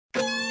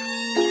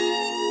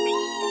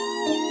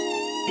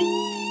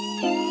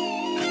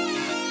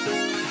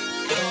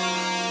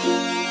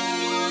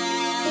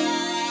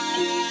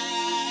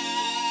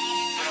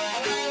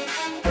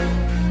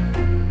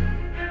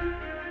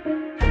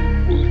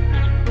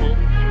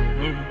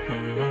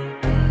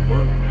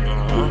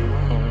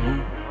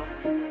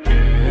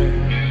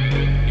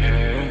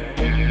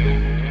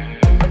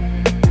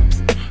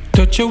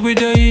you with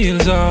the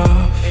heels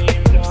off.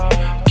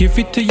 Give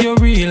it to your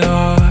real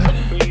hard.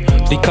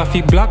 The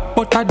coffee black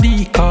but a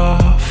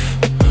decaf.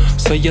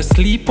 So you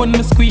sleep when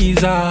me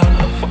squeeze off.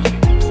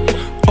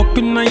 Up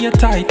in your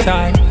tight.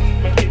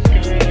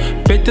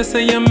 Better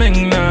say you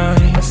make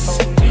nice.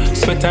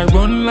 Sweat I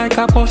run like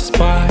a bus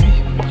pipe.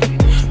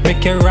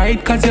 Make you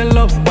ride cause you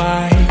love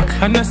bike.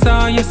 And I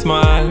saw you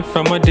smile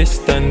from a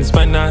distance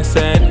when I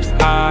said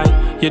hi.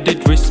 You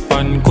did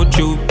respond, could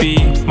you be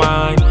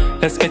mine?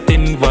 Let's get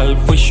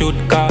involved, we should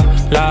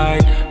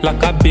collide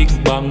like a big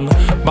bang.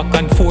 Back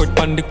and forth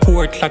on the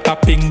court like a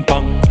ping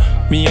pong.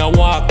 Me a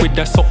walk with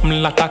a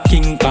something like a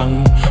King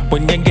Kong.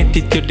 When you get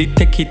it, you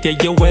detect it,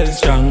 yeah, you well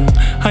strong.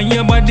 And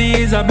your body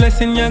is a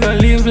blessing, you gonna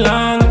live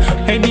long.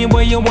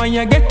 Anywhere you want,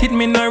 you get it,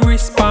 me no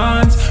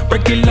response.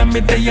 Regular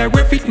me there, you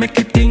rev it, make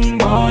it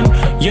thing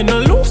on. You no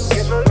loose,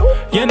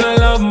 you no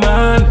love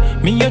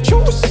man. Me you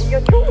choose,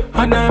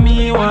 and I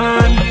me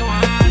one.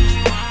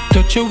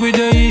 Touch you with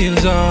the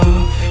heels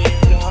off.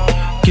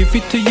 Give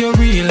it to your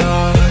real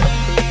heart.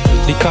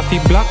 The coffee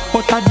black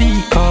but a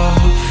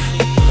decaf.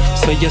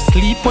 So you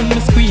sleep when me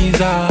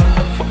squeeze off.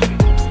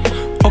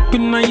 Up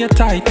in your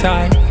tight.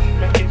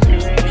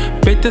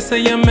 Better say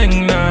you make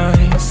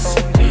nice.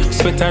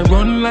 Sweat I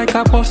run like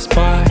a bus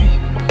pipe.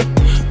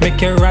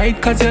 Make you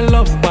ride cause you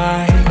love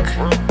bike.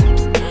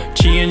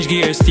 Change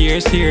gear,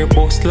 steer,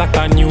 bust like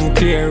a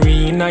nuclear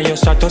in your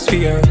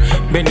stratosphere.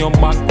 Bend your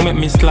back, make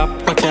me slap,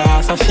 watch your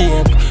ass a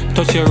shake.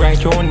 Touch your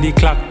right round the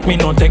clock, me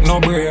no take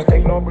no break.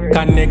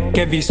 Connect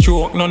heavy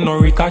stroke, no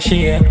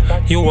ricochet.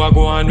 You a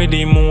go on with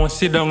the most,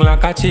 sit down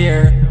like a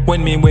chair.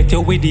 When me wet you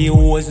with the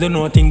hose, do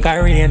not think I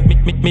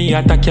rain. Me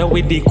attack you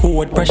with the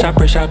code, pressure,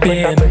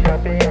 pain.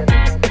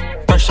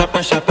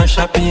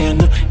 Pressure, pain.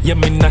 Yeah,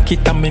 me knock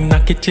it and me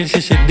knock it till she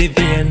the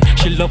vein.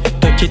 She love to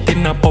touch it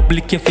in a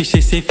public if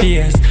she see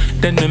face.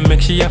 Then me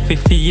make she have to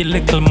feel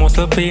little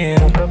muscle pain.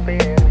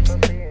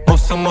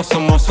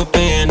 Muscle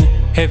pain.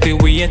 Heavy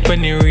weight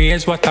when you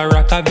raise what a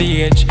rock of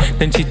age.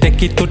 Then she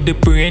take it to the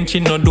brain, she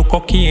no do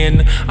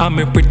cocaine. I'm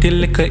a pretty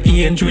little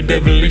angel with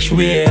devilish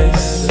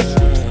ways.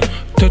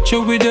 Touch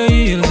you with the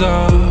heels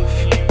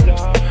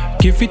off.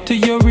 Give it to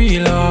your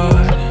real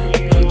heart.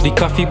 The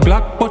coffee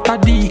black but a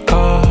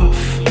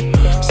decaf.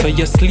 So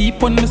you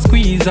sleep when me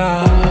squeeze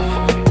off.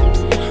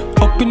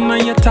 Up in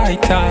your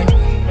tight.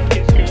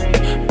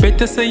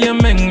 Better say you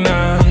make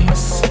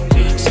nice.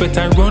 Sweat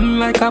I run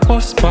like a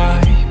bus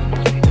pipe.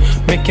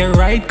 Make you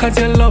ride cause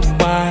you love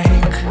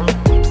bike.